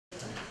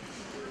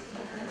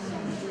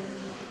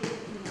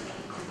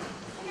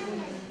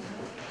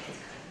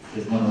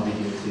There's one over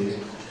here too.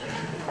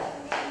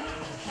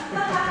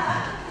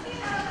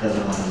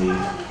 Doesn't want to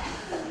leave.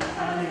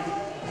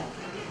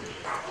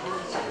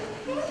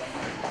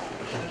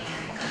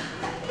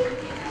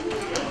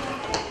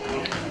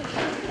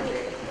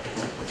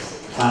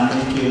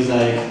 Finally feels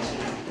like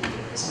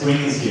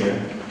spring is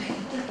here.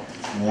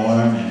 It's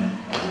warm and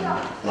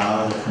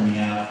flowers are coming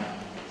out.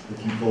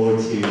 Looking forward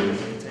to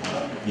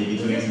maybe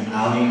doing some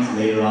outings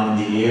later on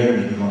in the year,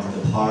 maybe going to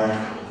the park,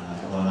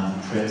 going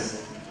on some trips.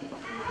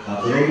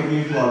 For those of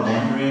you who are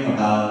wondering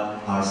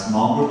about our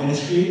small group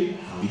ministry,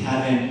 we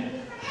haven't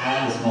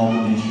had a small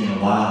group ministry in a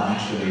while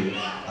actually,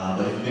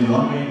 but if you've been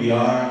wondering, we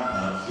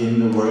are in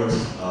the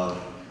works of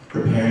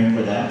preparing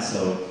for that.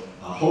 So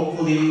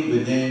hopefully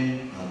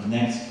within the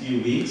next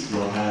few weeks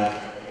we'll have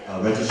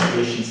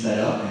registration set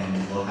up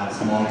and we'll have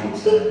small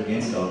groups set up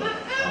again. So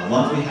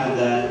once we have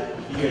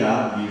that figured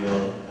out, we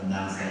will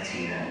announce that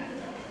to you all.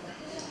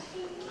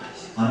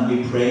 Why don't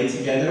we pray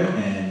together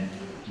and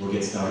we'll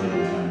get started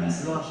with our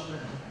message.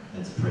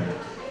 Let's pray.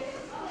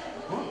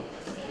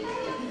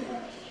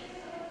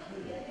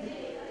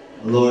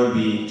 Lord,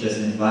 we just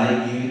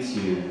invite you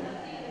to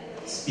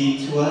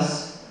speak to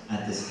us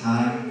at this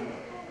time.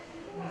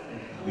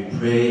 We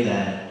pray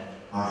that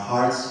our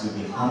hearts would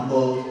be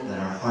humbled, that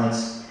our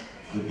hearts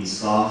would be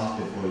soft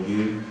before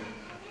you.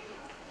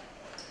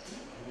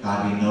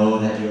 God, we know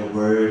that your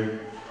word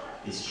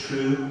is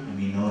true, and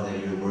we know that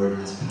your word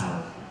has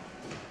power.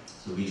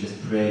 So we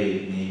just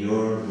pray, may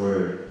your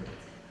word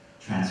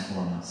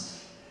transform us.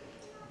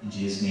 In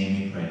Jesus'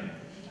 name we pray.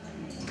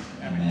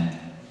 Amen.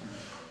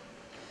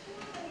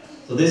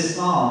 So this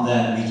psalm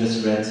that we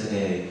just read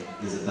today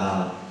is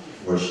about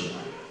worship.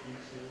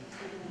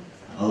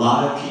 A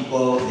lot of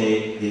people,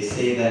 they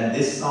say that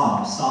this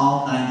psalm,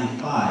 Psalm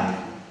 95,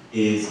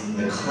 is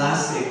the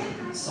classic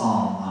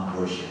psalm on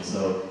worship.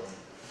 So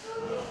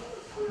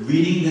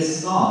reading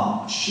this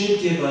psalm should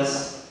give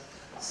us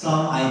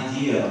some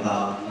idea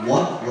about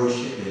what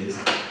worship is,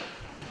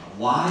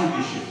 why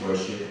we should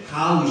worship,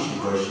 how we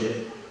should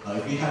worship.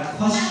 If you have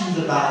questions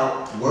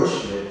about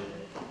worship,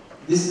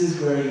 this is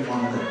where you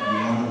want to look. You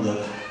want to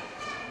look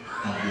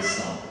at this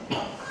psalm.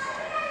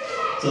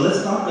 So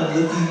let's start by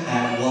looking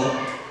at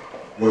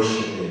what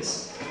worship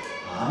is.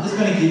 I'm just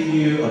going to give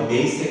you a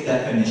basic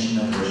definition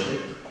of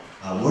worship.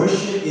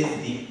 Worship is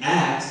the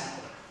act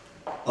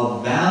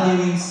of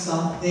valuing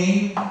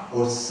something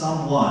or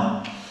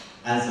someone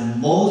as the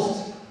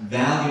most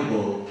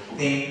valuable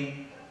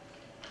thing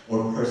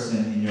or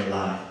person in your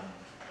life.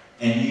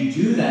 And you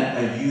do that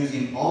by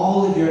using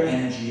all of your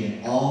energy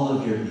and all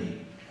of your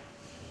being.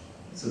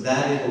 So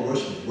that is what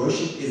worship is.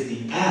 Worship is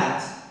the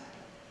act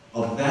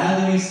of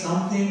valuing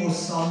something or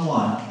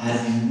someone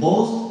as the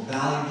most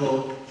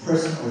valuable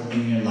person or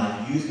thing in your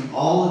life, using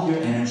all of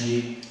your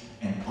energy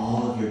and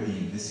all of your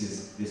being. This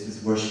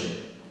is worship.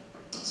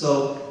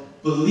 So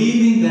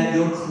believing that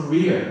your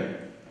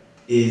career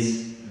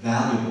is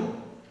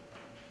valuable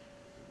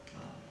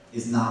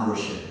is not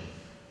worship.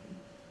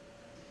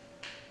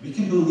 We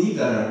can believe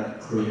that our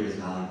career is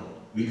valuable.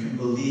 We can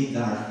believe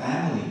that our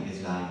family is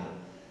valuable.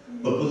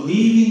 But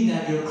believing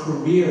that your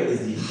career is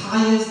the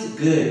highest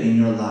good in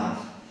your life,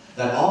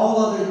 that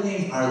all other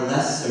things are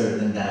lesser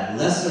than that,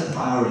 lesser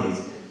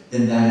priorities,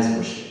 then that is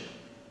worship.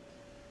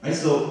 Right?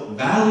 So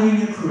valuing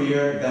your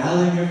career,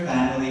 valuing your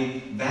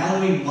family,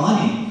 valuing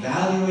money,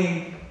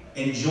 valuing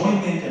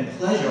enjoyment and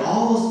pleasure,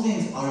 all those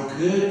things are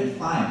good and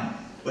fine.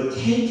 But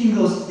taking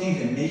those things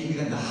and making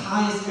them the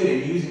highest good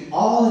and using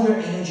all of your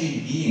energy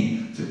and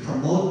being to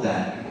promote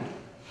that,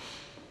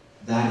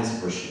 that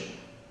is worship.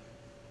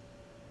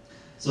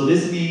 So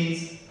this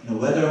means,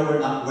 whether or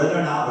not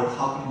we're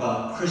talking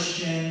about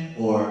Christian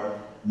or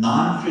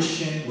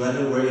non-Christian,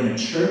 whether we're in a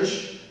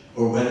church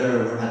or whether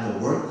we're at the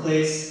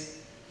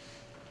workplace,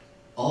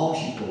 all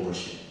people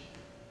worship.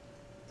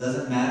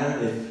 Doesn't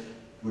matter if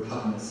we're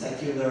talking about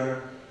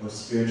secular or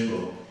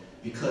spiritual,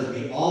 because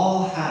we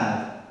all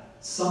have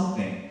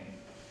something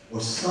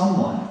or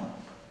someone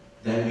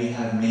that we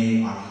have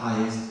made our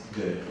highest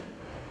good.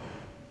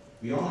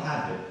 We all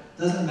have it.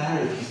 Doesn't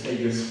matter if you say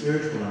you're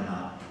spiritual or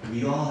not.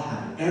 We all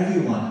have it.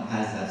 Everyone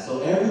has that.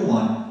 So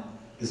everyone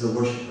is a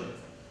worshiper.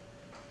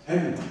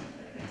 Everyone.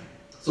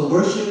 So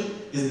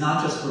worship is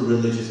not just for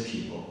religious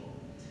people.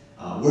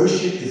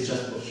 Worship is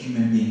just what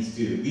human beings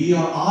do. We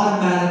are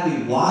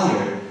automatically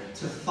wired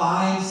to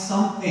find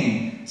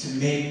something to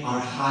make our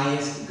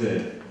highest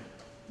good.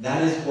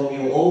 That is what we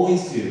will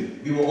always do.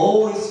 We will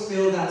always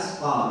fill that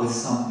spot with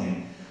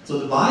something. So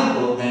the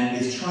Bible then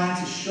is trying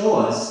to show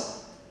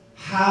us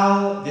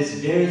how this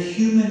very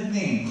human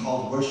thing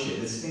called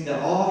worship, this thing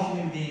that all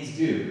human beings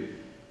do,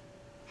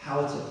 how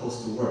it's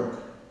supposed to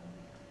work.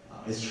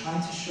 It's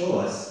trying to show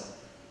us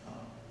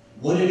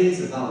what it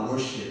is about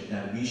worship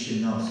that we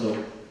should know.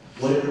 So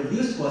what it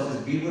reveals to us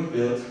is we were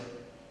built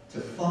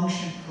to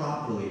function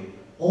properly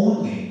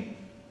only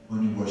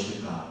when we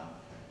worship God.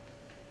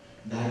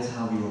 That is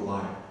how we were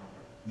wired.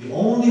 The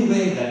only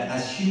way that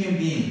as human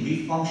beings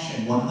we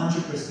function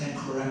 100%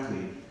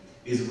 correctly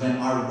is when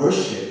our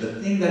worship,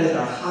 the thing that is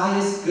our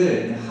highest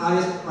good and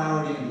highest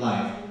priority in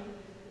life,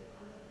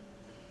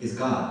 is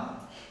God.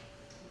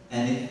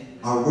 And if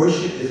our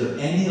worship is of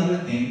any other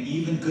thing,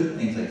 even good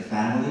things like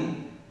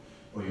family,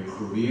 or your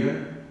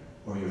career,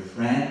 or your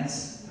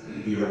friends,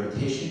 or your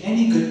reputation,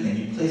 any good thing,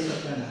 you place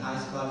up there in the high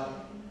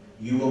spot,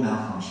 you will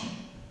malfunction.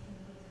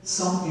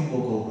 Something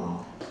will go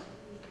wrong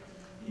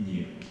in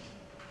you.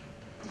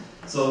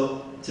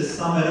 So, to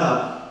sum it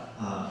up,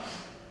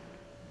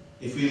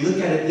 if we look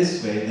at it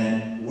this way,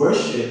 then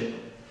worship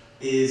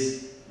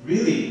is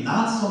really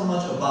not so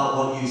much about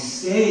what you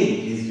say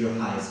is your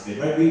highest good,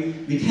 right?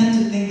 We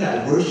tend to think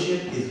that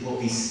worship is what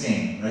we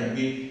sing, right?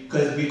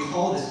 Because we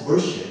call this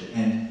worship,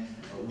 and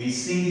we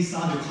sing these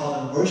songs, we call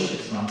them worship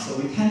songs. So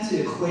we tend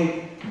to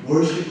equate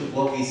worship with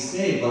what we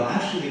say, but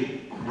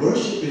actually,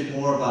 worship is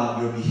more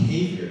about your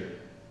behavior.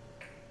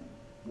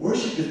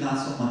 Worship is not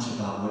so much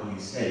about what you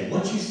say.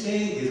 What you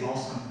say is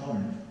also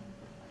important,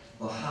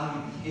 but how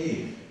you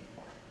behave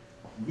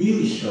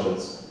really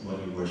shows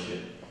what you worship.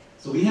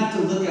 So we have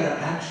to look at our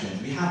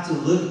actions. We have to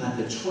look at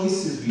the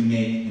choices we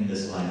make in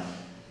this life.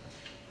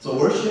 So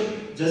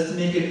worship, just to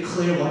make it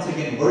clear once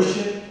again,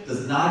 worship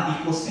does not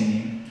equal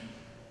singing.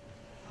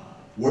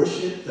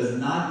 Worship does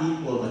not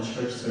equal a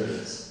church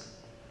service.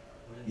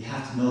 You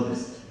have to know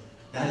this.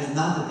 That is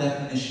not the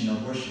definition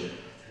of worship.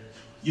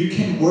 You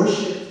can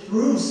worship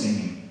through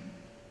singing.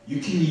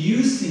 You can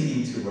use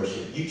singing to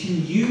worship. You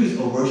can use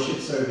a worship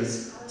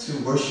service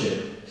to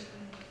worship.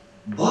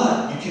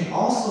 But you can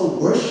also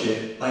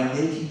worship by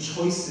making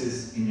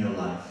choices in your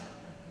life.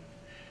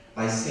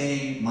 By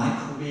saying, my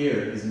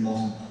career is the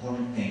most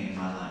important thing in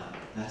my life.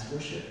 That's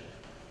worship.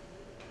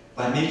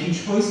 By making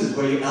choices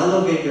where you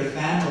elevate your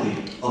family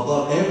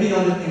above every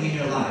other thing in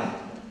your life.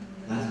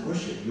 That's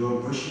worship. You're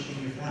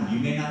worshiping your family. You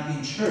may not be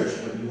in church,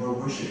 but you are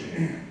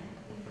worshiping.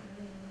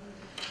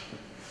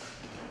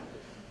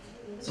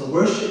 So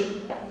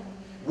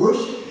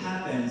worship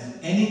happens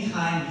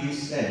anytime you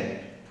say,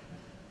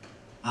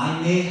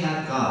 I may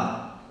have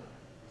God.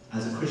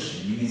 As a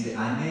Christian, you may say,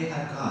 I may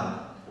have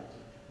God,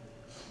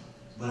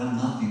 but I'm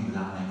nothing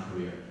without my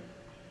career.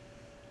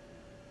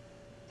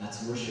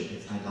 That's worship.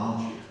 It's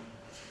idolatry.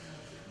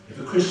 If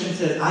a Christian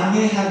says, I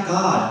may have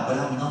God, but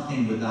I'm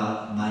nothing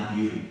without my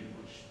beauty.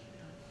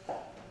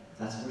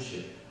 That's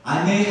worship.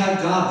 I may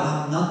have God, but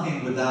I'm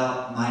nothing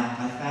without my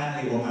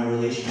family or my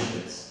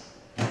relationships.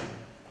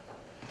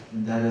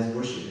 And that is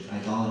worship. It's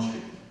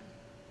idolatry.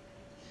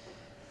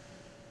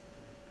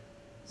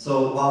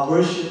 So while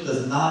worship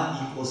does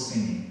not equal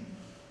singing,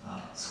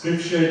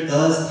 Scripture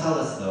does tell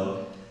us,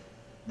 though,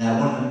 that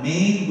one of the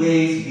main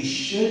ways we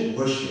should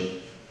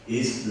worship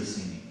is through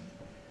singing,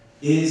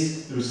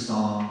 is through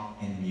song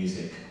and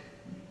music.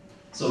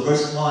 So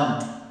verse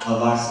 1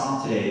 of our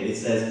psalm today, it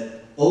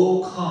says,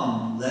 "O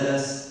come, let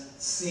us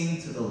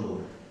sing to the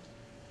Lord.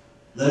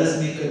 Let us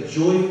make a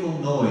joyful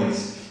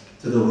noise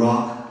to the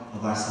rock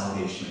of our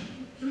salvation."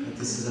 But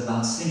this is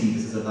about singing.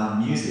 This is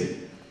about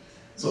music.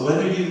 So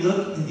whether you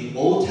look in the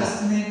Old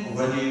Testament or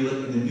whether you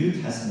look in the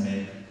New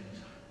Testament,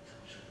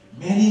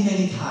 many,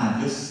 many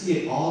times, you'll see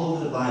it all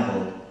over the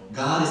Bible,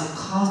 God is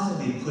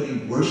constantly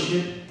putting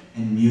worship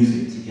and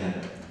music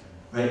together.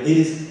 Right? It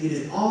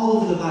is all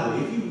over the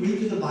Bible. If you read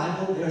through the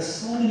Bible, there are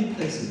so many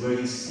places where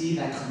you see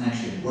that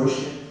connection,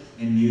 worship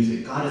and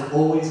music. God is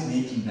always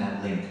making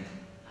that link.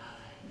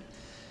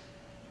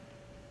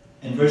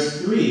 And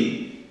verse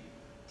 3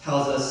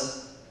 tells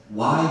us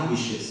why we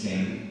should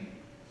sing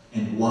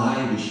and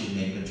why we should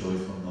make a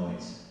joyful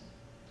noise.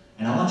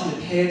 And I want you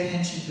to pay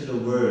attention to the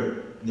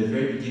word in the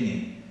very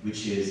beginning,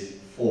 which is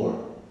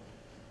for,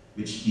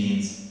 which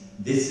means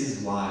this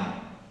is why.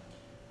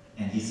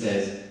 And he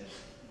says,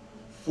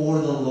 for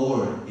the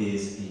Lord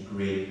is a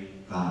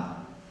great God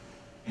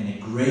and a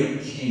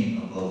great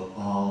King above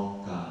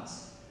all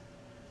gods.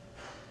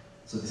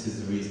 So this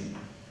is the reason.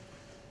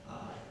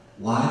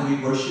 Why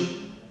we worship?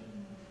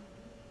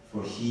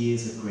 For he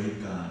is a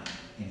great God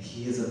and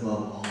he is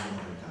above all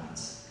other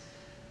gods.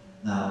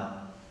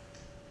 Now,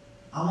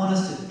 I want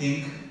us to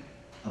think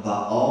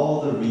about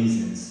all the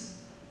reasons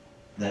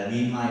that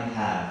we might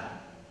have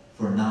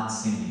for not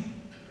singing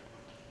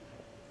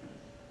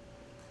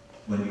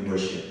when we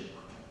worship.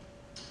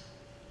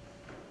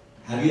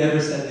 Have you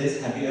ever said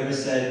this? Have you ever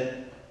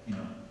said,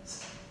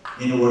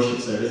 in a worship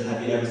service,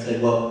 have you ever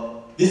said,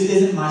 well, this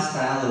isn't my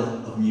style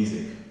of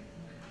music?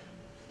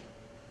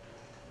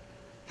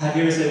 Have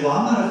you ever said, well,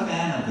 I'm not a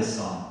fan of this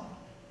song.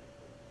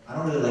 I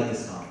don't really like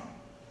this song.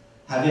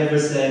 Have you ever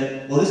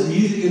said, well, this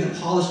music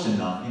isn't polished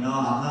enough.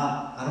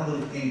 I don't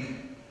really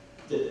think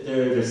that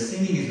their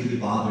singing is really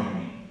bothering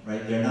me,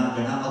 right? They're not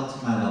up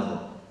to my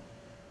level.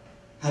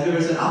 Have you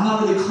ever said, I'm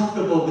not really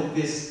comfortable with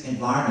this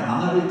environment. I'm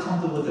not really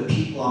comfortable with the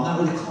people. I'm not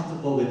really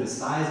comfortable with the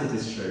size of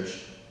this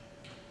church.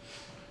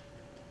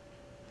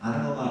 I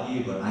don't know about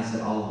you, but I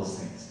said all of those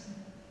things.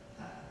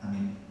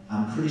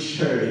 I'm pretty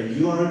sure if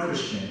you are a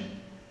Christian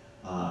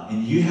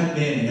and you have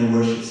been in a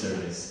worship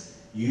service,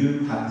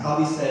 you have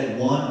probably said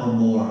one or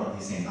more of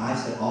these things. I've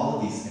said all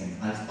of these things.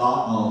 I've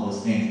thought all of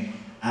those things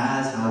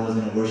as I was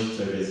in a worship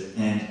service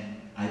and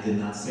I did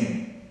not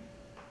sing.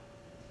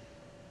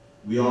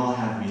 We all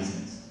have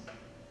reasons.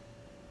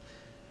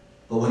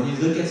 But when you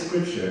look at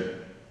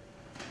Scripture,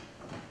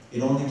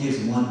 it only gives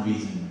one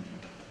reason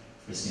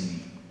for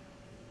singing.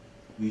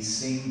 We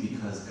sing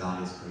because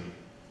God is great.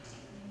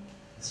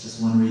 It's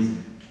just one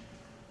reason.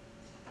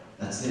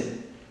 That's it.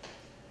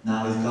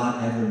 Now, is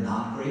God ever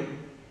not great?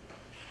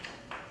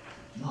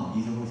 No,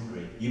 He's always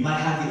great. You might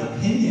have the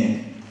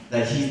opinion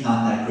that He's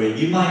not that great.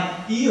 You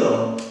might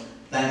feel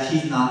that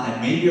He's not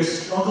that. Maybe you're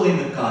struggling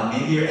with God.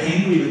 Maybe you're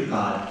angry with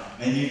God.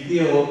 And you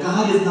feel, well,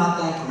 God is not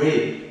that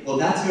great. Well,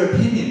 that's your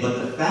opinion.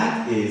 But the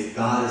fact is,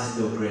 God is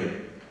still great.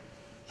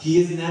 He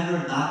is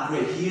never not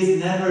great. He is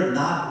never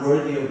not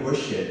worthy of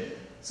worship.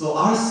 So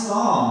our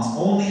songs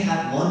only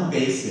have one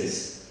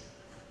basis,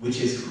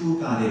 which is who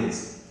God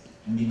is.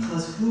 And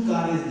because who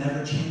God is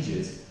never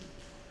changes,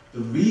 the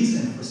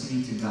reason for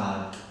singing to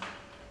God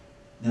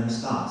never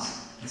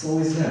stops. It's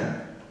always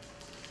there.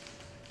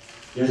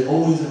 There's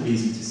always a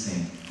reason to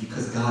sing,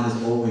 because God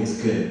is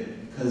always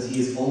good, because He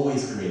is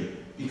always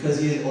great, because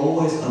He is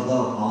always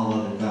above all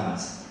other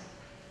gods.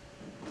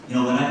 You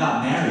know, when I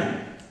got married,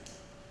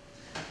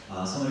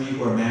 some of you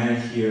who are married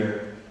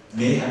here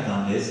may have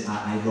done this.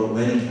 I wrote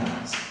wedding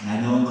vows. And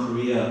I know in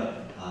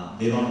Korea,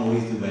 they don't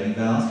always do wedding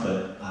vows,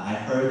 but I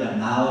heard that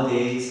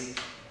nowadays,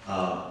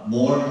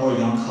 more and more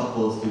young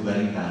couples do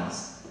wedding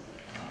vows.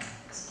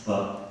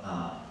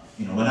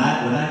 You know, when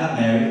I got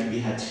married, we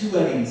had 2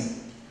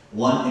 weddings,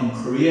 one in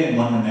Korea and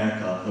one in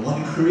America. The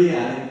one in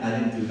Korea, I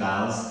didn't do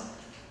vows.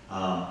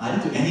 I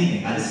didn't do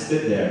anything. I just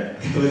stood there.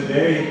 It was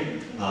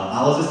very,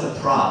 I was just a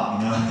prop,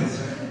 you know.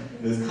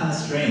 It was kind of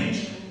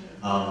strange.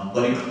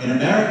 But in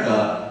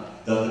America,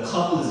 the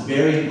couple is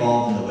very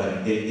involved in the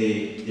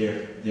wedding.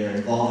 They're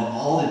involved in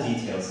all the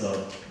details.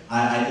 So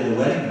I did a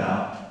wedding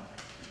vow,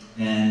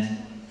 and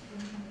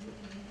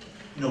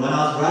you know, when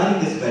I was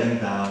writing this wedding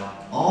vow,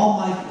 all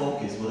my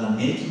focus was on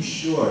making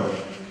sure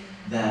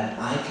that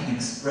I can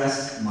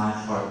express my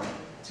heart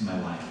to my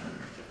wife.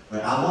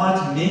 Right? I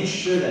wanted to make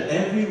sure that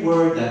every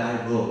word that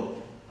I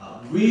wrote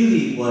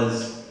really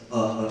was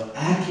an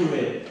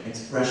accurate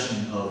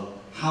expression of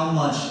how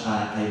much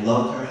I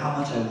loved her, how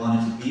much I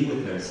wanted to be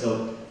with her.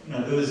 So, you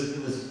know, it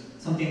was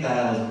something that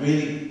I was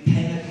really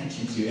paying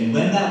attention to. And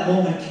when that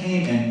moment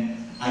came and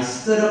I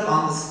stood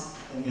up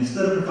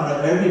stood up in front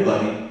of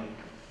everybody,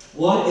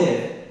 what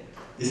if,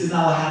 this is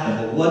not what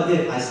happened, but what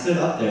if I stood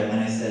up there and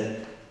I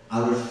said,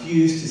 I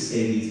refuse to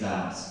say these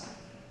vows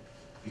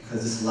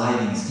because this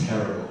lighting is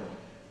terrible.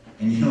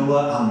 And you know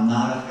what? I'm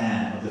not a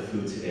fan of the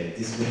food today.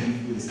 This wedding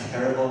food is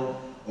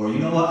terrible. Or you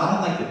know what? I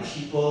don't like the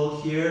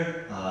people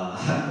here.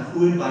 I don't know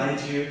who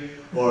invited you.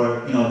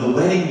 Or you know, the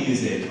wedding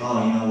music.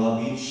 Oh, you know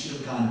what? We should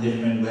have gotten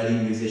different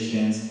wedding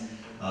musicians.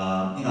 You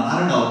know, I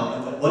don't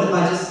know. What if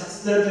I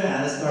just stood there and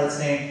I just started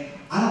saying,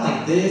 I don't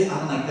like this, I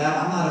don't like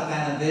that, I'm not a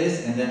fan of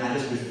this, and then I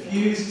just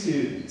refused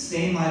to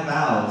say my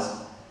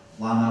vows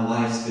while my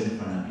wife stood in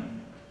front of me.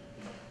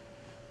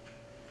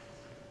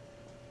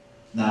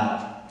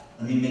 Now,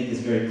 let me make this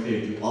very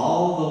clear. Do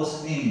all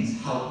those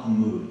things help the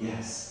mood?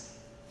 Yes.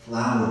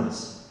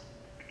 Flowers,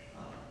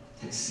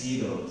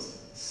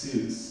 tuxedos,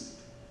 suits,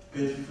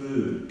 good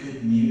food,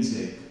 good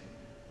music.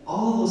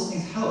 All of those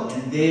things help,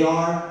 and they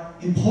are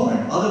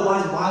important.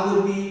 Otherwise, why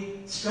would we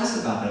stress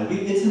about that?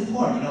 It's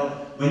important. You know,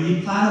 when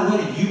you plan a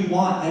wedding, you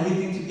want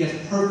everything to be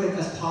as perfect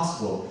as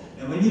possible.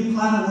 And when you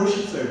plan a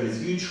worship service,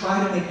 you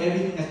try to make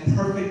everything as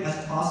perfect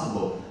as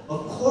possible.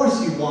 Of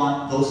course you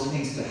want those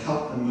things to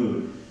help the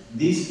mood.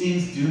 These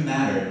things do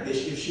matter. It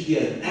should be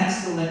as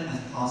excellent as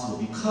possible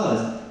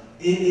because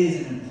it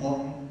is an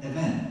important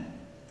event.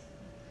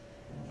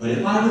 But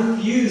if I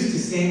refuse to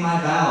say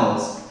my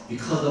vows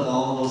because of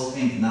all those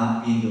things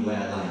not being the way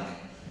I like,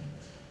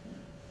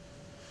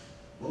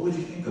 what would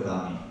you think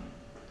about me?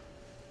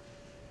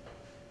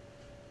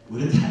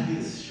 Wouldn't that be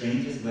the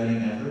strangest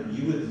wedding ever?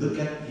 You would look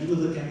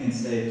at me and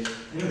say,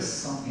 there is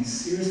something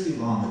seriously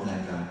wrong with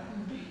that guy.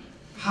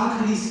 How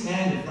could he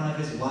stand in front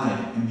of his wife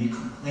and be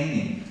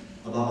complaining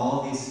about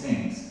all these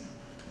things?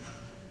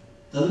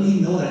 Doesn't he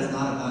know that it's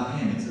not about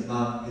him, it's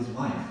about his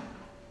wife?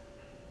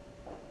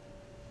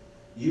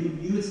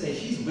 You would say,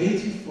 he's way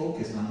too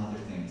focused on other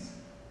things.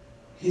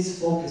 His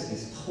focus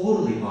is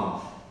totally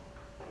off.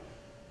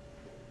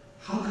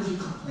 How could you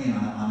complain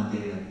on a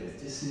day like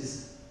this? This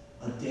is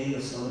a day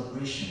of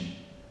celebration.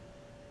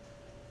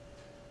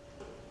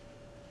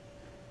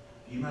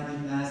 You might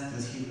even ask,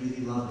 does he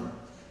really love her?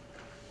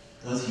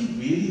 Does he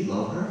really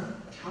love her?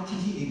 How can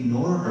he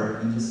ignore her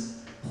and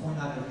just point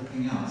out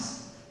everything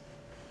else?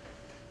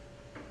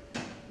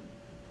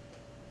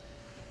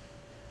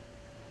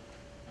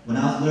 When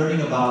I was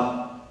learning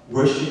about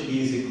worship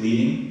music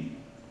leading,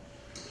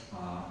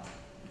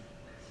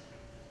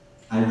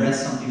 I read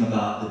something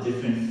about the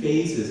different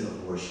phases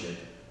of worship.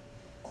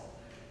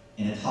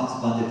 And it talks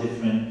about the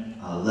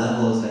different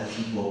levels that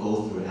people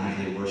go through as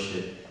they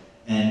worship.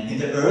 And in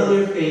the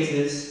earlier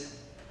phases,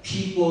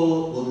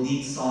 people will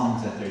need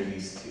songs that they're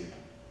used to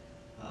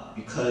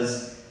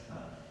because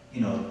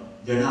you know,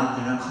 they're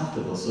not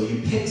comfortable. So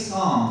you pick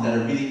songs that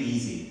are really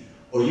easy,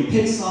 or you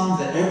pick songs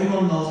that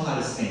everyone knows how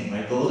to sing.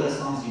 Right? Those are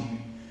songs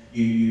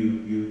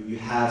you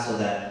have so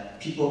that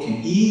people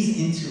can ease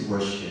into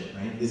worship,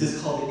 right? This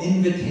is called the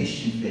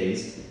invitation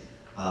phase.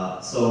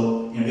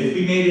 So,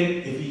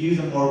 if we use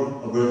a more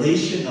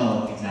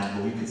relational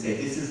example, we could say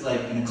this is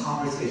like in a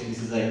conversation.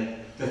 This is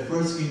like the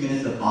first few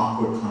minutes of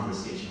awkward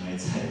conversation, right?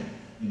 It's like,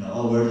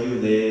 oh, where do you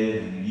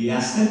live? And you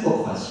ask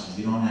simple questions.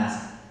 You don't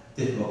ask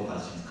difficult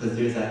questions because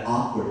there's that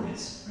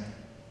awkwardness, right?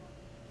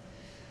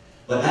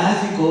 But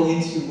as you go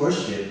into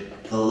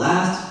worship, the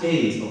last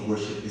phase of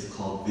worship is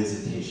called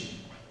visitation.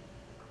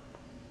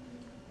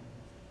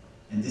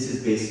 And this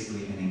is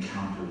basically an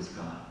encounter with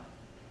God.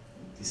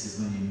 This is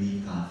when you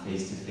meet God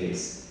face to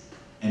face.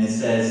 And it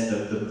says,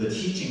 the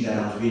teaching that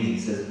I was reading,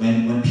 it says,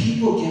 when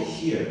people get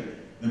here,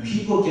 when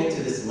people get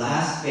to this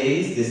last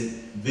phase,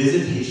 this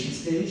visitation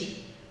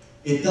stage,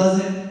 it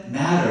doesn't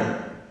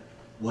matter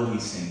what you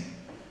sing.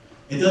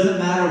 It doesn't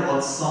matter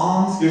what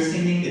songs you're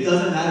singing. It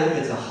doesn't matter if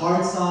it's a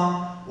hard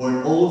song or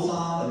an old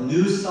song, a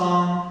new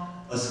song,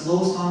 a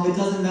slow song. It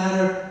doesn't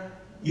matter.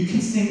 You can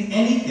sing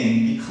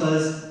anything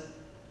because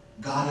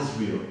God is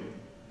real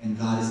and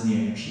God is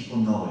near and people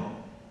know it.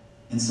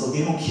 And so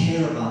they don't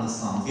care about the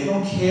songs. They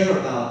don't care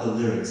about the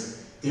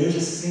lyrics. They're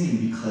just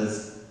singing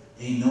because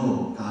they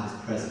know God is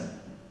present.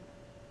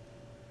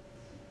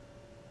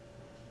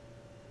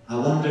 I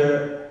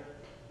wonder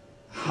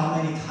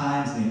how many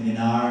times in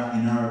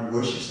our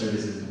worship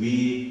services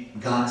we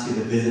got to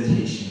the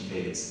visitation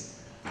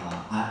phase.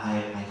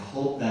 I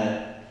hope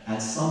that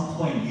at some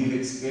point you've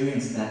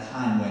experienced that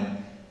time when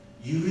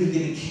you really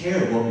didn't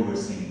care what we were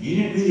singing. You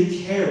didn't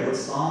really care what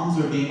songs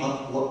were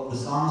what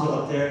songs were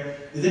up there.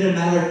 It didn't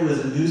matter if it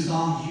was a new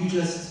song.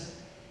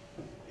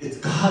 It's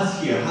God's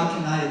here. How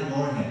can I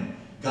ignore Him?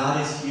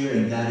 God is here,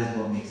 and that is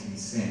what makes me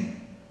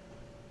sing.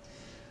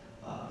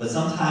 But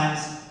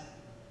sometimes,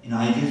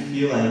 I do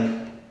feel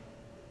like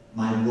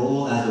my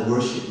role as a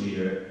worship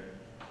leader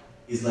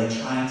is like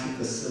trying to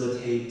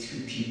facilitate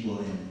two people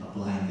in a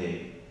blind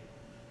date.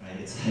 Right?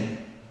 It's like,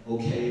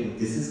 okay,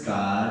 this is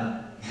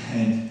God,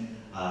 and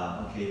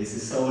okay, this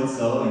is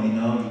so-and-so, and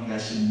you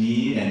guys should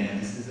meet, and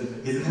this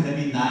is going to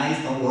be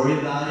nice, don't worry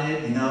about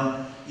it, you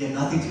have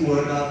nothing to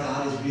worry about.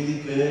 God is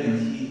really good,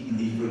 and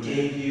He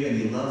forgave you,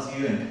 and He loves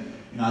you, and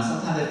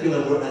sometimes I feel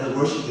like as a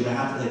worship leader, I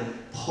have to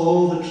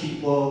pull the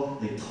people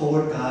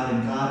toward God,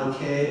 and God,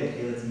 okay,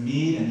 let's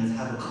meet, and let's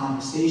have a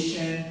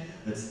conversation,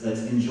 let's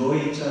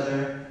enjoy each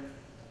other.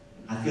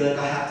 I feel like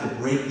I have to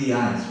break the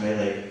ice,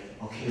 right?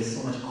 Okay, there's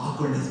so much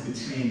awkwardness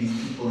between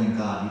these people and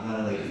God. You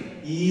gotta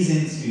ease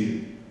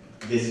into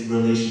this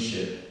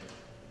relationship.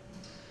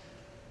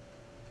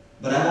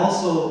 But I've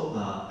also,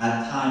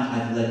 at times,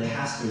 I've led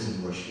pastors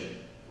in worship.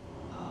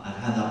 I've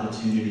had the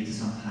opportunity to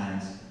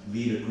sometimes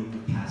lead a group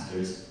of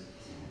pastors.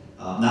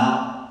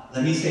 Now,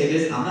 let me say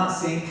this, I'm not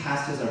saying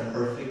pastors are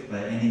perfect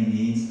by any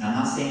means. I'm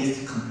not saying this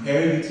to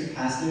compare you to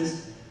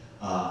pastors.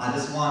 I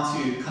just want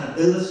to kind of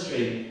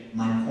illustrate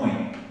my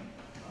point.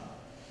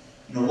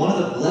 One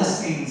of the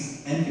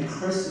blessings and the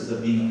curses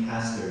of being a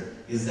pastor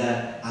is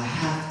that I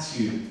have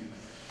to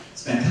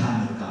spend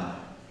time with God.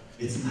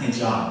 It's my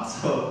job.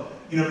 So,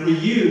 for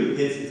you,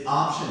 it's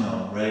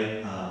optional,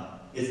 right?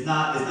 It's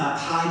not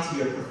tied to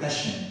your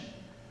profession.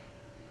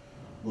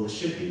 Well, it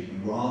should be.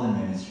 We're all in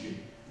ministry.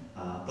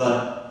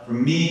 But for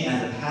me,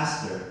 as a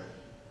pastor,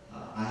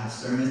 I have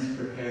sermons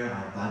to prepare, I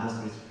have Bible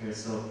studies to prepare,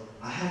 so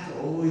I have to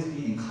always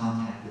be in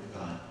contact with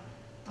God.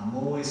 I'm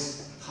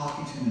always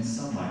talking to Him in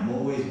some way. I'm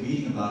always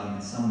reading about Him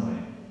in some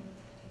way.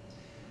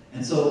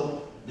 And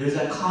so there's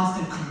that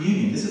constant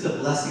communion. This is a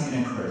blessing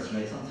and a curse,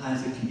 right?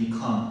 Sometimes it can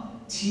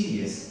become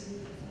tedious.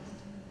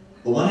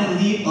 But when I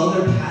lead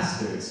other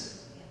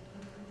pastors,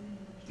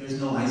 there's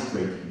no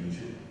icebreaking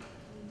usually.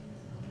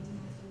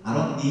 I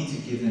don't need to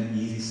give them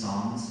easy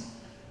songs.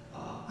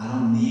 I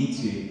don't need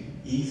to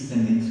ease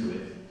them into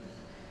it.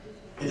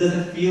 It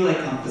doesn't feel like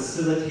I'm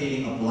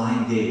facilitating a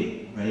blind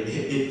date, right?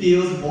 It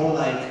feels more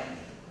like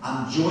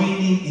I'm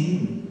joining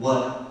in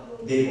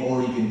what they've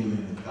already been doing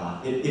with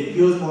God. It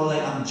feels more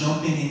like I'm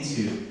jumping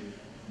into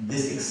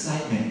this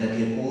excitement that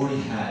they've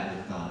already had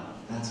with God.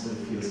 That's what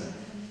it feels like.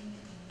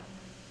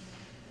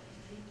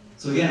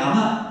 So again, I'm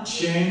not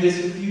sharing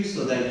this with you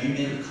so that you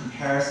make a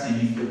comparison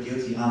and you feel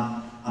guilty.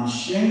 I'm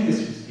sharing this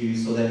with you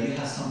so that you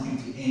have something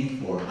to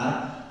aim for.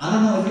 I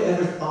don't know if you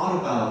ever thought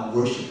about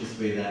worship this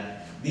way,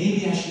 that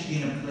maybe I should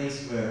be in a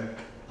place where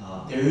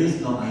there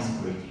is no ice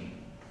breaking.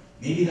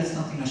 Maybe that's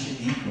something I should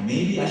aim for.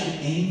 Maybe I should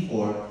aim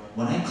for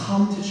when I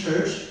come to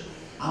church,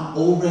 I'm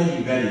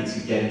already ready to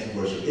get into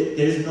worship.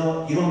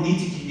 You don't need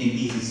to give me an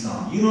easy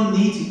song. You don't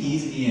need to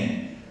ease me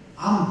in.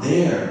 I'm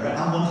there, right?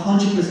 I'm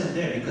 100%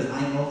 there because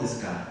I know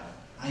this guy.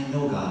 I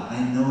know God.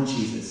 I know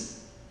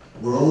Jesus.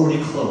 We're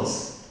already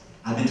close.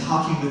 I've been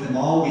talking with Him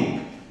all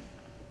week.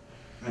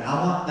 Right?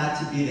 I want that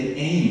to be the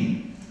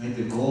aim, right?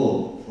 The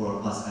goal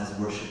for us as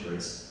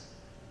worshipers.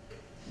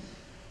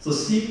 So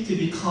seek to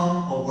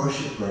become a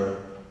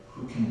worshiper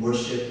who can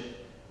worship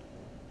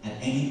at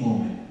any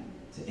moment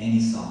to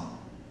any song.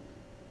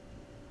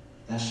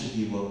 That should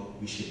be what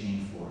we should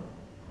aim for.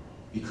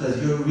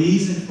 Because your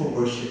reason for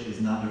worship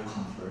is not your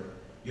comfort.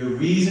 Your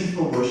reason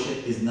for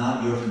worship is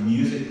not your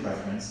music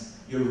preference.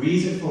 Your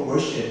reason for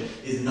worship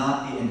is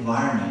not the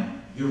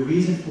environment. Your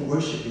reason for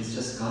worship is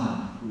just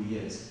God, who He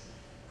is.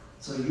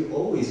 So you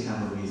always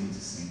have a reason to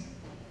sing.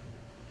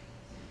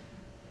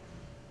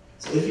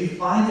 So if you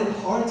find it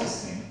hard to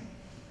sing,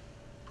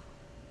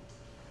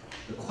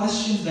 the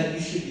questions that you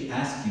should be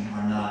asking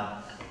are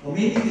not, well,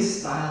 maybe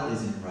this style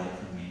isn't right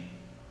for me.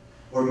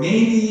 Or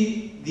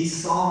maybe these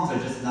songs are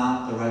just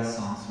not the right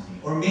songs for me.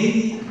 Or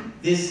maybe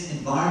this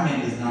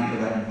environment is not the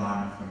right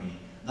environment for me.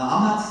 Now,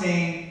 I'm not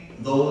saying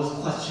those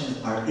questions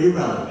are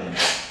irrelevant.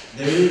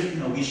 There is,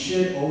 we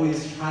should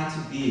always try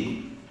to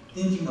be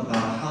thinking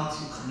about how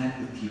to connect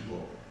with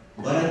people.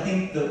 But I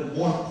think the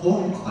more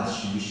important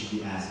question we should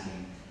be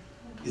asking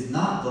is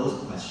not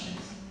those questions.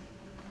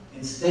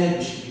 Instead,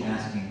 we should be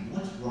asking,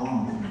 what's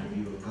wrong with my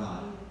view of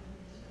God?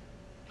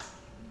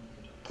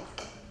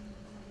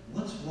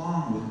 What's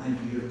wrong with my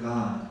view of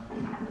God?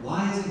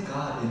 Why isn't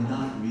God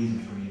enough reason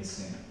for me to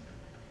sing?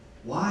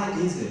 Why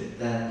is it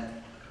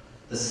that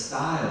the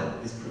style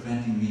is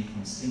preventing me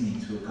from singing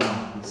to a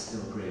God who is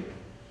still great?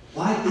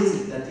 Why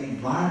is it that the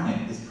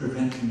environment is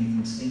preventing me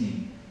from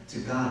singing to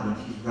God when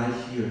He's right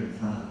here in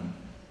front of me?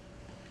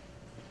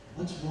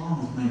 What's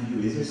wrong with my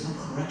view? Is there some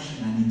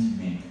correction I need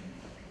to make?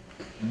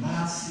 Am I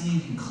not seeing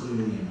Him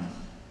clearly enough?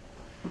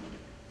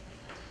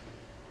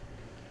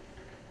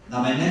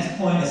 Now my next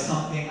point is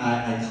something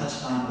I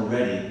touched on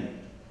already.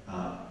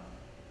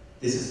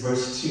 This is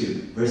verse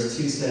 2. Verse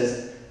 2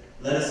 says,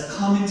 "Let us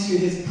come into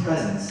His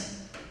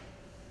presence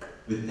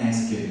with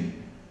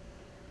thanksgiving.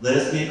 Let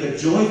us make a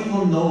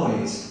joyful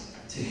noise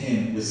to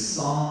Him with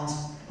songs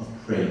of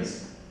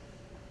praise."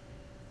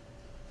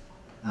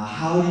 Now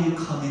how do you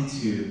come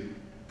into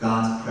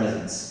God's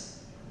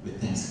presence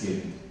with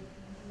thanksgiving?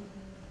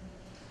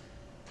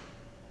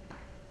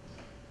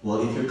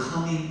 Well, if you're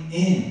coming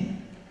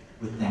in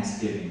with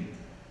thanksgiving,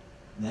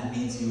 that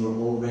means you are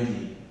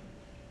already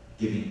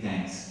giving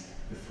thanks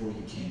before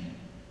you came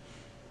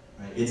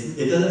in. Right?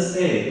 It doesn't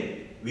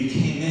say we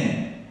came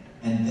in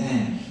and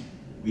then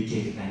we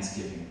gave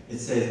thanksgiving. It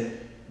says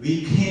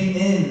we came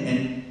in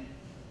and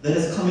let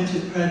us come into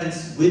His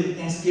presence with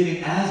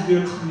thanksgiving as we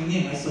are coming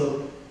in. Right?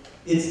 So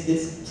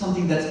it's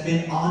something that's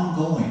been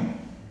ongoing.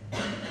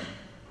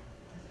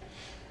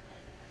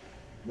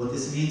 What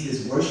this means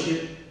is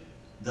worship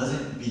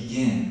doesn't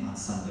begin on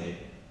Sunday,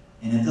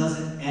 and it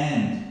doesn't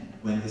end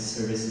when this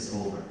service is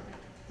over.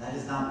 That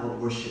is not what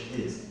worship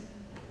is.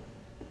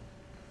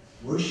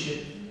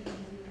 Worship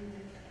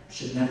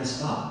should never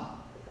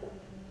stop.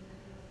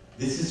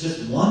 This is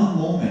just one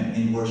moment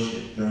in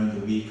worship during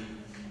the week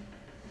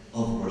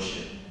of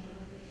worship.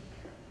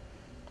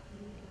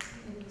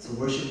 So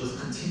worship was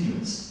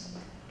continuous.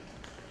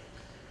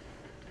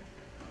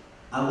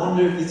 I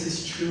wonder if this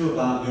is true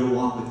about your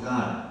walk with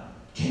God.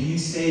 Can you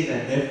say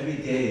that every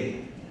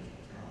day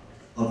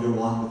of your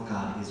walk with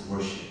God is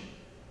worship?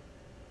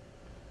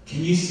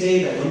 Can you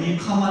say that when you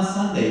come on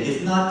Sunday,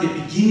 it's not the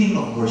beginning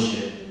of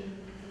worship,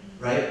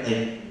 right?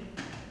 Like,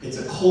 it's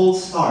a cold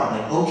start.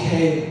 Like,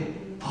 okay,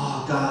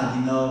 oh God,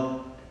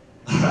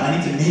 I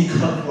need to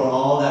make up for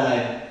all that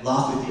I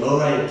lost with you. All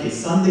right, okay,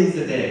 Sunday's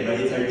the day, right?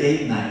 It's our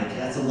date night, okay?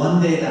 That's the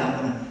one day that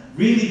I'm going to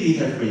really be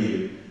there for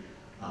you.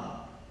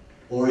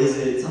 Or is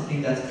it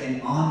something that's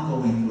been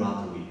ongoing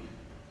throughout the week?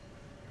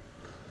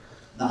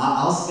 Now,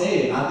 I'll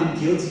say I've been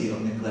guilty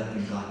of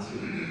neglecting God too.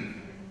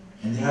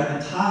 And there have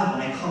been times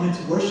when I come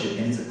into worship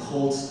and it's a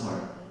cold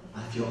start.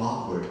 I feel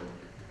awkward.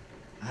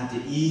 I have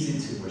to ease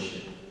into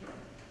worship.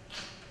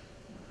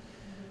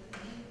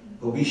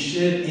 But we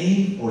should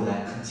aim for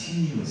that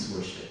continuous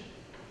worship,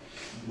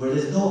 where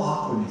there's no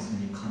awkwardness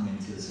when you come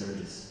into the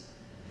service.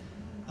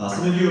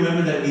 Some of you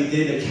remember that we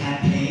did a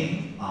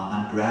campaign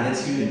on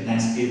gratitude and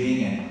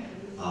thanksgiving, and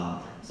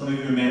some of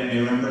you may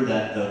remember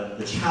that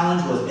the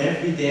challenge was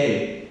every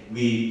day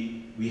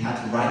we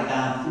had to write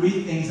down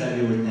 3 things that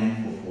we were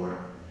thankful for.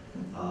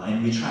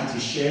 And we tried to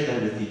share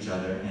that with each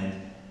other. And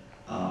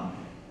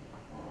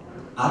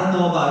I don't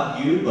know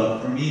about you, but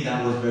for me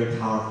that was very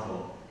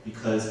powerful,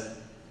 because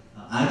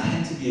I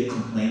tend to be a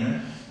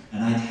complainer,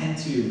 and I tend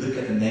to look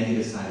at the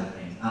negative side of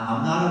things.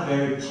 I'm not a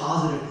very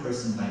positive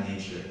person by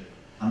nature.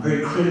 I'm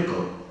very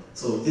critical.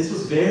 So this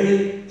was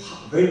very,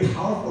 very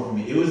powerful for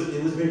me. It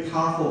was very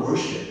powerful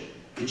worship.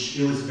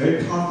 It was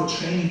very powerful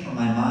training for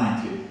my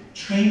mind, to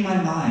train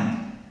my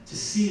mind to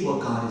see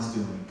what God is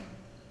doing,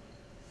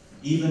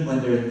 even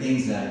when there are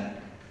things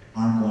that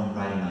aren't going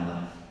right in my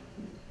life.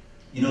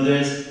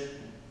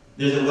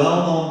 There's a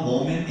well-known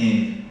moment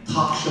in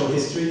talk show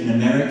history, in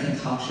American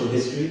talk show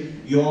history.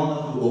 You all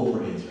know who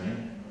Oprah is, right?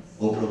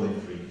 Oprah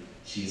Winfrey.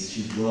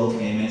 She's world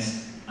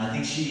famous. I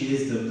think she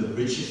is the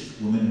richest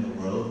woman in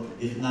the world,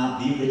 if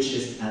not the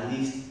richest, at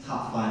least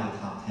top 5 or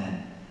top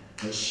 10.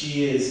 But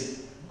she is,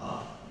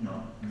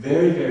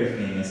 very, very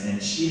famous,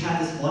 and she had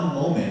this one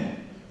moment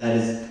that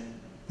is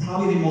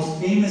probably the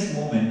most famous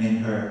moment in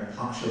her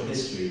talk show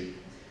history,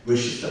 where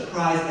she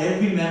surprised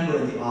every member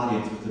in the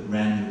audience with a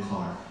brand new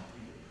car.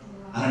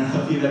 I don't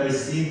know if you've ever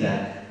seen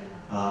that,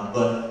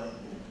 but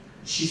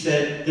she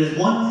said, there's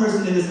one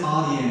person in this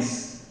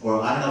audience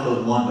or I don't know if it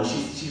was one, but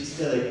she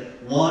said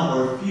like one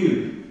or a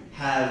few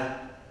have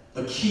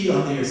a key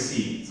under your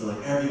seat. So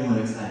like everyone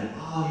was excited.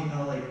 Oh, you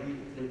know, like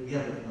we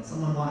have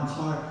someone want a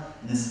car,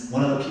 and this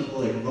one of the people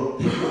like picked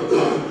up the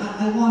car.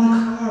 I want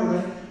a car,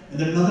 right? And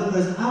then another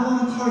person, I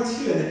want a car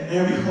too. And then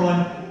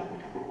everyone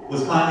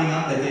was finding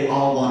out that they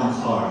all want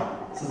a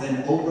car. So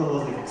then Oprah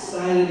was like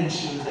excited, and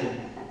she was like,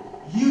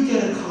 "You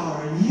get a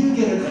car, and you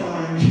get a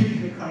car, and you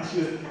get a car." And she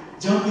was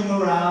jumping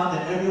around,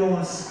 and everyone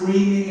was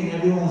screaming, and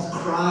everyone was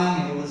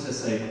crying, and it was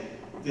just like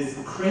this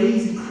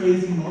crazy,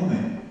 crazy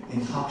moment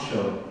in talk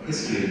show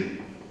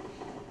history.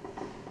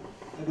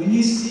 When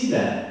you see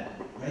that,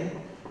 right?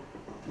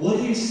 What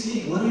are you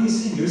seeing? What are you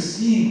seeing? You're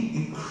seeing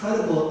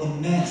incredible,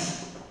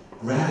 immense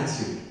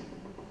gratitude.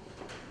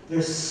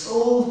 They're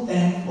so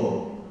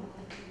thankful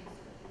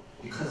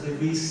because they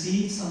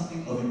received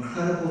something of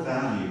incredible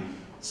value,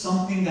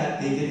 something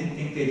that they didn't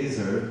think they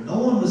deserved. No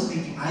one was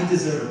thinking, I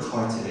deserve a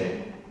car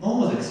today. No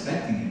one was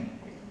expecting it.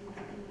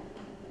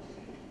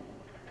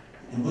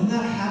 And when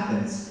that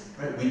happens,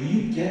 right, when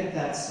you get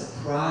that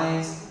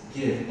surprise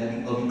gift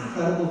of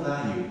incredible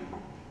value,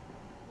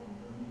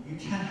 you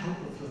can't help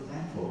but feel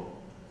thankful.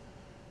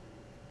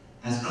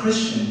 As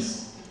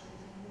Christians,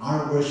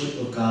 our worship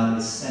of God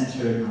is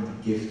centered on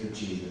the gift of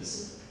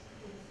Jesus.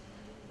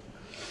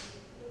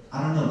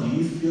 I don't know, do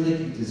you feel like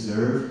you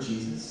deserve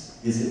Jesus?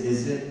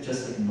 Is it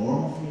just like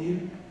normal for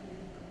you?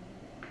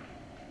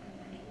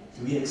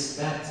 Do we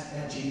expect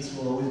that Jesus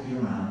will always be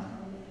around?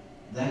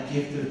 That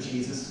gift of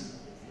Jesus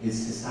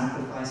is to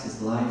sacrifice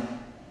his life.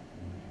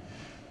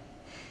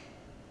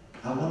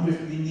 I wonder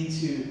if we need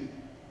to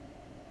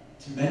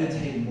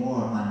meditate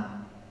more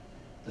on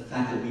the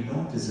fact that we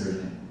don't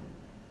deserve him.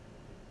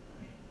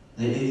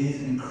 That it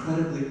is an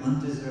incredibly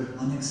undeserved,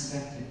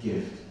 unexpected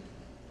gift.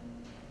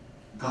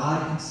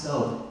 God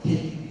himself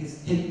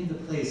taking the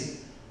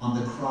place on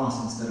the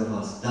cross instead of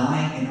us,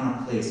 dying in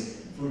our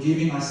place,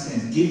 forgiving our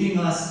sins, giving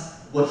us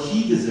what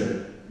he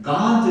deserved.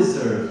 God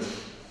deserved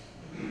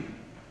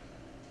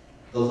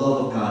the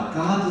love of God.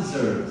 God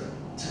deserved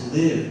to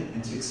live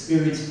and to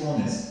experience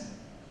fullness.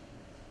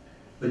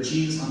 But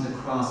Jesus on the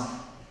cross,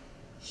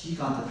 he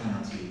got the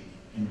penalty,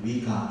 and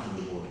we got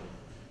the reward.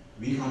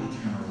 We got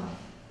eternal life.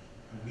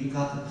 We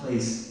got the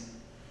place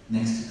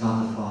next to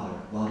God the Father,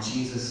 while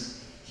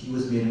Jesus, he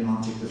was made an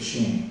object of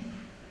shame.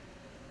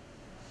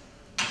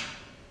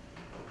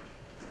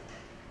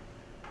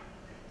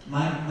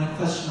 My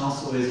question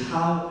also is,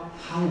 how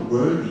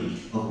worthy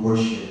of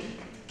worship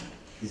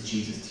is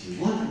Jesus to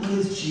you? What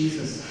is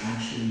Jesus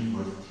actually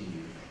worth to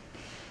you?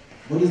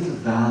 What is the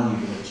value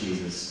of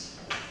Jesus?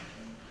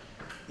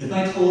 If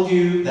I told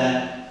you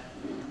that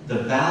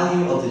the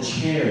value of the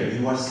chair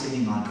you are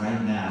sitting on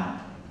right now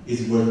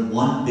is worth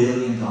 $1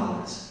 billion,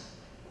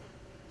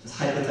 just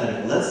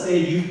hypothetical. Let's say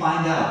you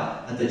find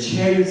out that the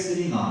chair you're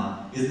sitting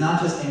on is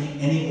not just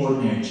any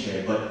ordinary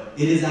chair, but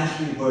it is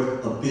actually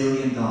worth $1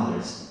 billion.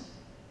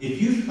 If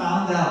you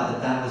found out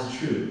that that was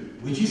true,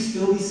 would you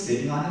still be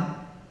sitting on it?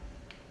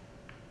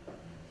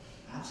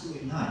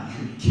 Absolutely not.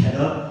 You would get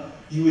up,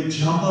 you would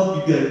jump up,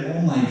 you'd be like,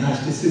 oh my gosh,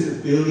 this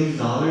is $1 billion.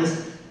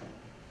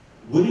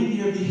 Wouldn't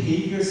your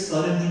behavior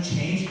suddenly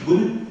change?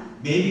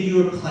 Maybe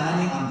you were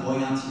planning on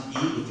going out to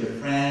eat with your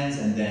friends,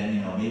 and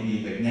then,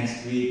 maybe like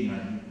next week,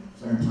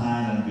 certain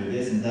plans, I'm gonna do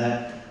this and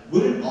that.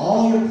 Wouldn't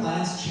all your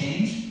plans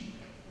change?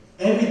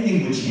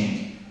 Everything would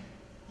change.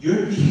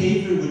 Your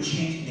behavior would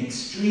change in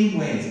extreme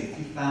ways if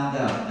you found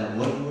out that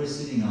what you were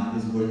sitting on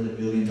is worth $1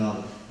 billion.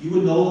 You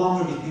would no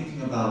longer be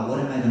thinking about what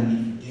am I going to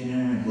eat for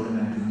dinner and what am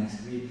I going to do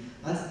next week.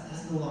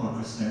 That's no longer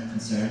a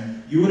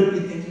concern. You wouldn't be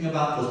thinking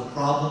about those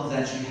problems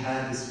that you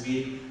had this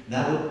week.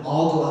 That would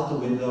all go out the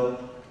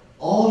window.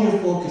 All your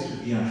focus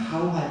would be on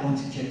how am I going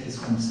to get this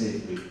home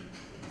safely?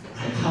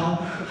 Right?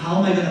 How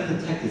am I going to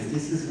protect this?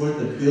 This is worth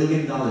 $1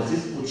 billion.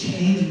 This will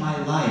change my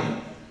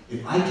life.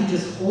 If I can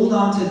just hold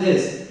on to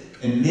this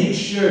and make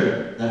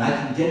sure that I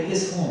can get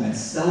this home and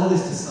sell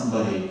this to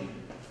somebody,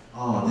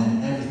 oh,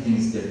 then everything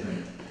is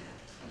different.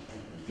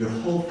 Your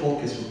whole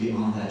focus will be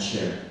on that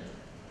chair.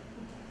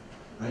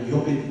 Right? You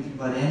won't be thinking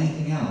about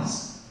anything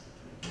else.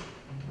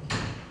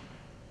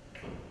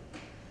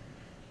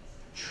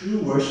 True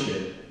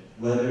worship,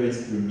 whether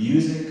it's through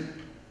music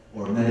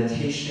or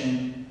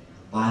meditation,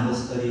 Bible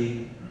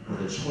study, or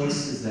the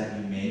choices that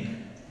you make,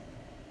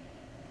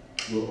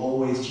 will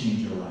always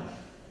change your life.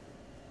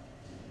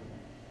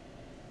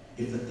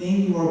 If the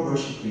thing you are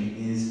worshiping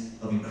is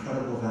of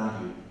incredible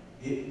value,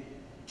 it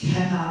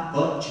cannot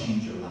but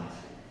change your life.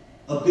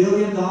 $1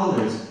 billion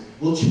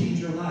will change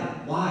your life.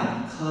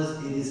 Why?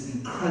 Because it is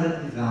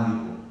incredibly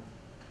valuable.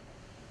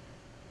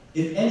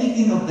 If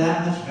anything of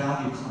that much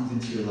value comes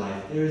into your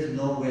life, there is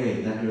no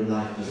way that your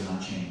life does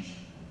not change.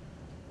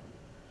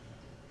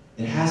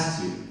 It has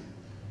to.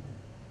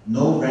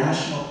 No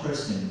rational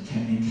person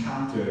can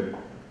encounter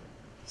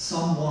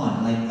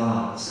someone like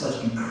God of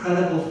such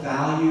incredible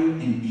value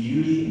and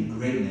beauty and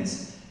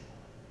greatness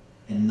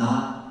and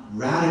not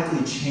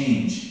radically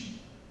change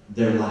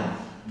their life,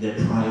 their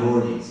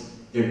priorities,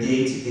 their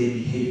day-to-day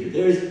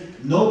behavior.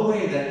 no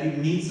way that you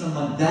meet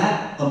someone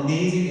that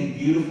amazing and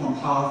beautiful and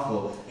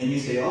powerful and you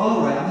say,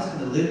 all right, I'm just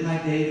going to live my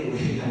day the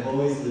way I've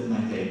always lived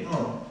my day.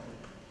 No,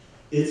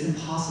 it's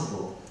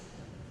impossible.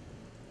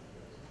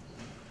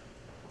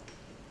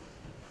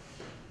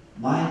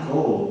 My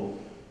goal,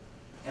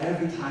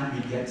 every time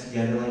we get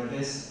together like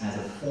this as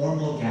a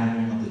formal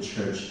gathering of the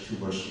church to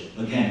worship.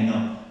 Again,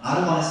 I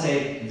don't want to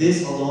say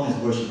this alone is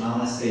worship. I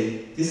want to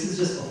say this is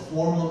just a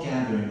formal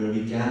gathering where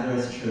we gather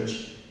as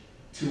church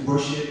to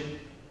worship,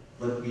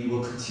 but we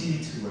will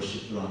continue to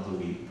worship throughout the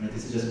week. Right?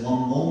 This is just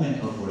one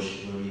moment of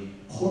worship where we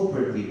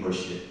corporately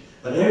worship.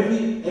 But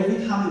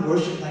every time we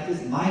worship like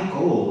this, my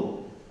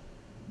goal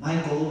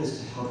is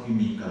to help you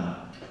meet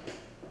God.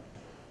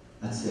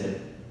 That's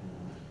it.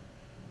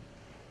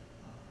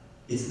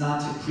 It's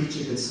not to preach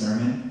a good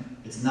sermon.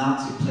 It's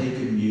not to play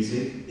good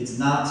music. It's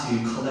not to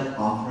collect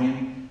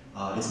offering.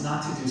 It's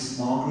not to do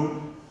small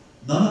group.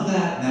 None of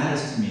that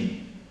matters to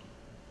me.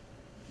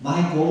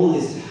 My goal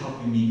is to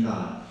help you meet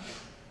God.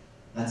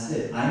 That's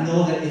it. I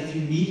know that if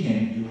you meet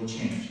Him, you will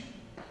change.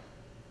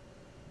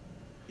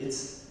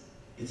 It's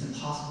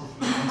impossible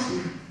for you not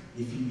to.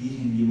 If you meet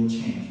Him, you will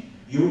change.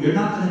 You're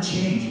not going to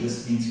change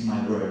listening to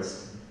my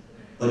words.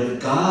 But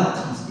if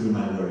God comes through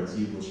my words,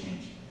 you will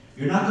change.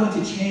 You're not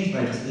going to change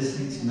by just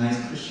listening to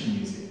nice Christian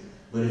music.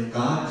 But if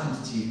God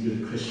comes to you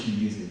through the Christian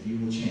music, you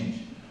will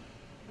change.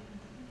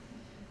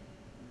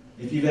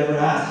 If you've ever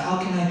asked,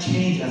 how can I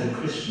change as a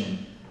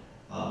Christian?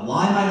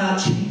 Why am I not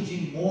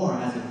changing more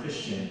as a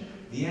Christian?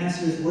 The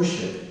answer is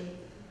worship.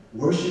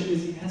 Worship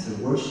is the answer.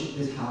 Worship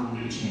is how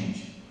you will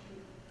change.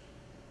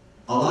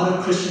 A lot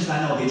of Christians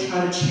I know, they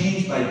try to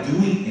change by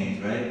doing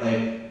things, right?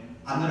 Like,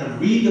 I'm going to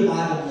read the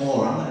Bible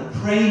more, I'm going to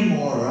pray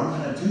more, or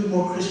I'm going to do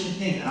more Christian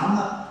things. And I'm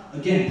not,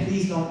 again,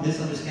 please don't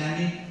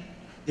misunderstand me.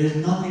 There's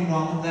nothing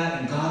wrong with that,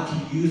 and God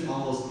can use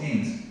all those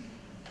things.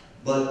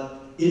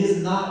 But it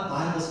is not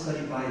Bible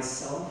study by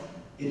itself.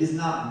 It is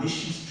not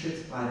mission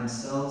trips by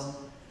themselves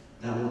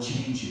that will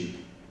change you.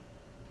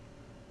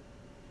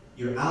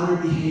 Your outer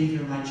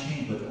behavior might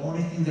change, but the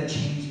only thing that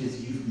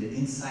changes you from the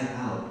inside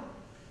out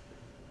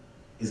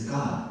is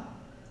God.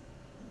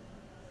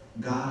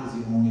 God is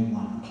the only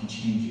one who can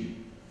change you.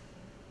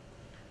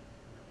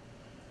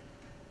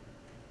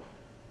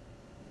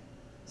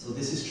 So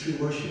this is true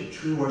worship.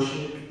 True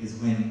worship is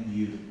when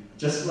you,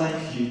 just like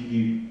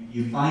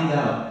you find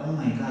out, oh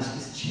my gosh,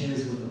 this chair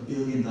is worth $1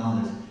 billion,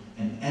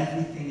 and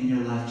everything in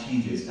your life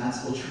changes.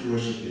 That's what true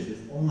worship is.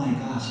 It's, oh my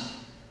gosh,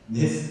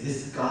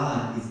 this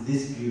God is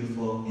this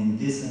beautiful, and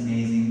this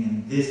amazing,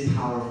 and this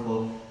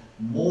powerful,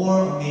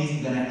 more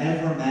amazing than I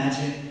ever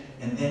imagined.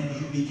 And then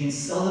you begin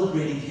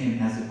celebrating Him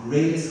as the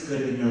greatest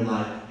good in your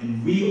life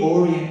and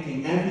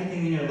reorienting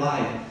everything in your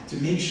life to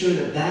make sure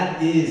that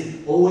that is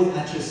always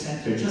at your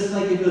center. Just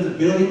like if it was $1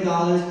 billion,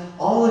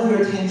 all of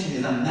your attention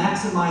is on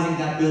maximizing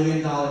that $1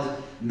 billion,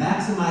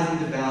 maximizing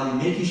the value,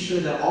 making sure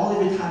that all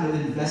of your time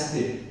is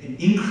invested in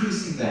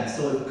increasing that.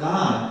 So if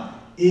God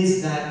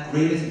is that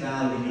greatest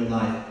value in your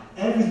life,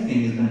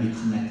 everything is going to be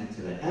connected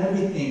to that.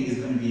 Everything is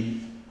going to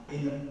be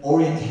in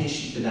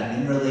orientation to that,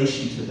 in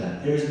relation to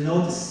that. There is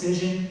no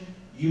decision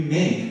you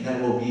make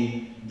that will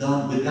be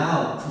done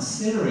without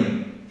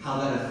considering how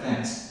that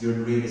affects your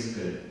greatest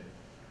good.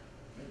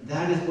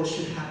 That is what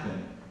should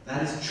happen.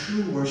 That is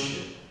true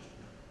worship.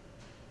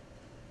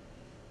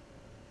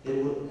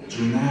 It will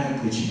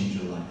dramatically change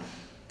your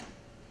life.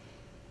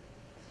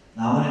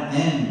 Now I want to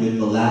end with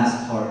the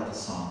last part of the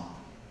song,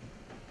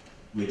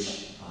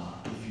 which,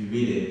 if you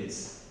read it,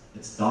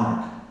 it's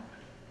dark.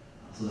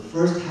 So the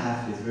first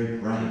half is very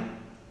bright.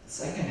 The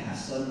second half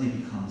suddenly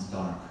becomes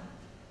dark.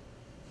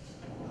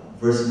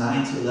 Verse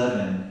 9 to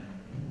 11,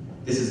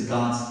 this is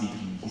God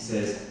speaking. He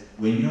says,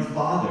 when your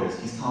fathers,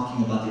 he's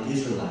talking about the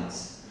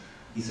Israelites.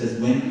 He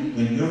says,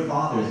 when your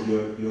fathers,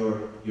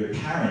 your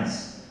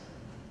parents,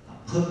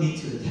 put me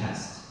to the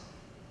test.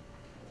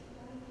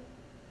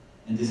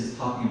 And this is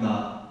talking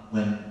about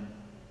when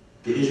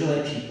the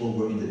Israelite people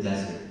were in the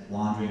desert,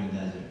 wandering in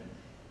the desert.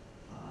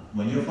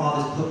 When your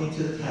fathers put me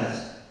to the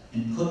test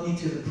and put me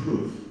to the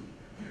proof,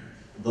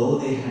 though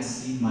they had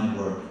seen my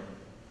work.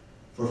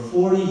 For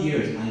 40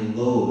 years I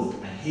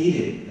loathed, I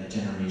hated that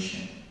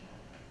generation,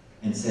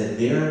 and said,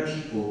 there are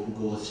people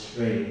who go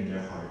astray in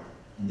their heart,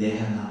 and they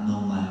have not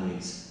known my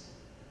ways.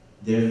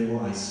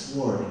 Therefore I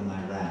swore in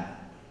my wrath,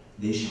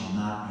 they shall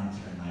not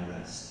enter my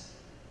rest.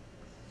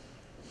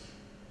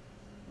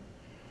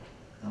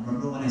 Now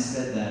remember when I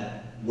said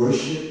that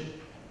worship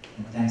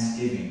and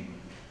thanksgiving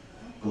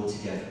go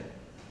together?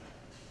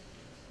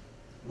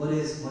 What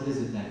is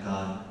it that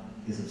God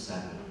is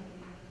upset with?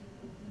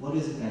 What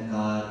is it that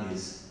God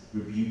is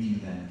rebuking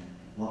them?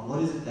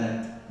 What is it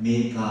that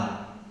made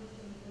God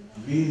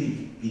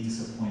really be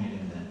disappointed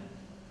in them?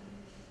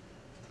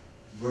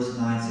 Verse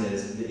 9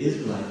 says, the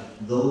Israelites,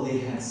 though they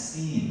had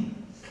seen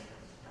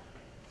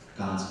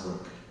God's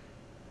work,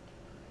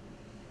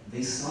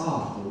 they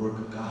saw the work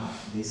of God.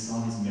 They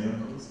saw His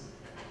miracles.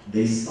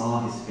 They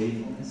saw His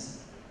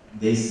faithfulness.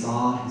 They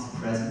saw His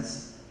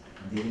presence,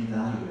 and they didn't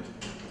value it.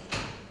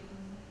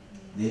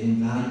 They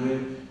didn't value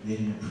it. They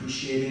didn't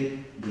appreciate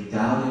it. They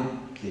doubted.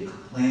 they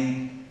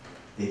complained,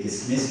 they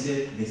dismissed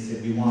it, they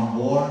said, we want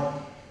more.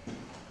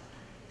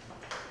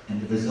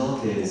 And the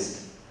result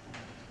is,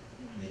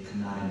 they could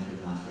not enter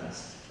God's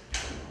rest.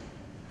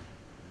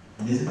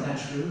 And isn't that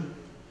true?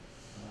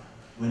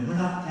 When we're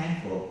not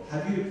thankful,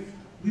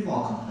 we've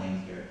all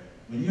complained here.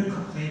 When you're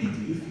complaining,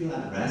 do you feel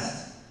at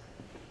rest?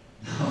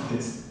 No,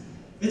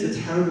 it's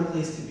a terrible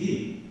place to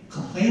be.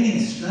 Complaining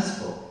is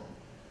stressful.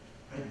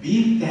 Right?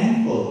 Being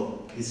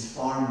thankful is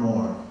far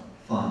more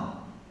fun.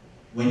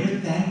 When you're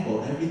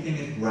thankful, everything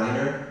is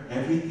brighter,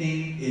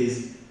 everything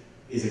is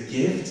a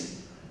gift.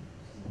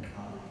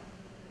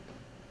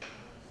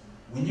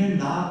 When you're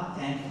not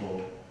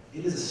thankful,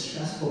 it is a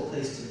stressful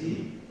place to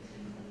be.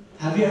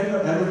 Have you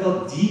ever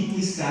felt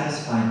deeply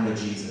satisfied by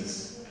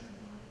Jesus?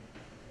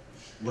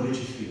 What did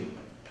you feel?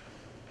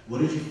 What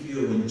did you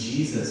feel when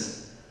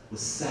Jesus was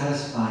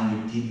satisfying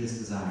your deepest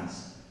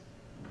desires?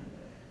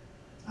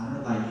 I don't know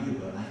about you,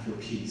 but I feel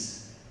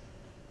peace.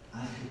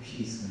 I feel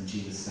peace when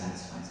Jesus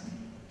satisfies me.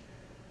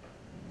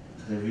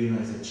 Because I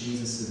realize that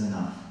Jesus is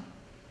enough.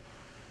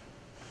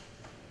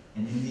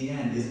 And in the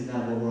end, isn't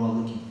that what we're all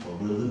looking for?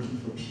 We're looking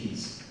for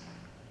peace.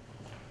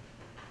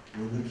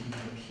 We're looking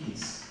for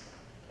peace.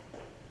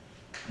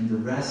 And the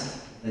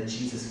rest that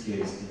Jesus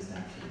gives is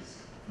that peace,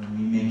 when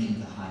we make him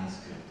the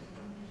highest good.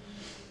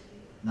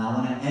 Now I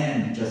want to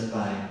end just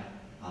by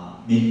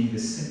making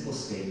this simple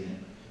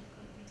statement,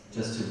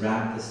 just to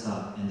wrap this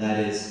up, and that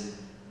is,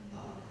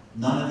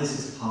 none of this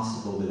is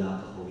possible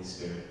without the Holy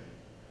Spirit.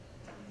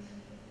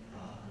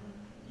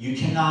 You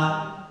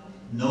cannot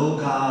know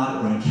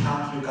God or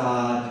encounter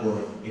God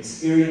or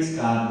experience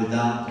God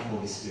without the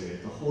Holy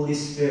Spirit. The Holy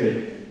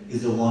Spirit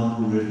is the one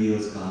who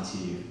reveals God to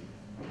you.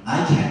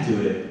 I can't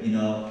do it, you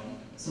know.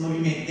 Some of you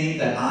may think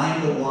that I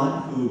am the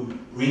one who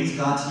brings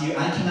God to you.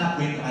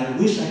 I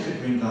wish I could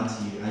bring God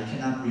to you. I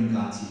cannot bring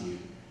God to you.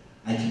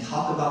 I can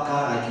talk about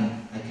God,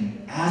 I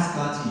can ask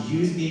God to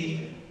use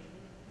me,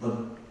 but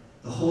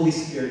the Holy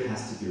Spirit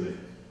has to do it.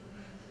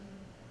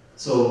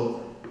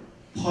 So,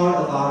 part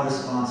of our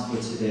response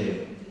for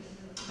today,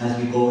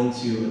 as we go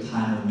into a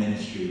time of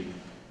ministry,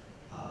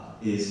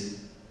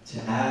 is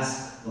to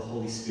ask the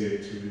Holy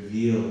Spirit to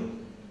reveal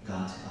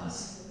God to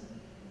us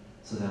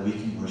so that we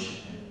can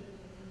worship him.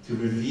 To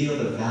reveal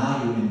the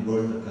value and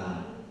worth of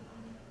God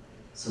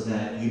so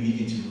that you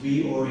begin to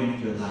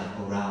reorient your life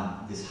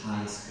around this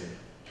highest good.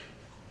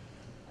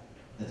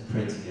 Let's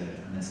pray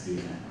together and let's do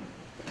that.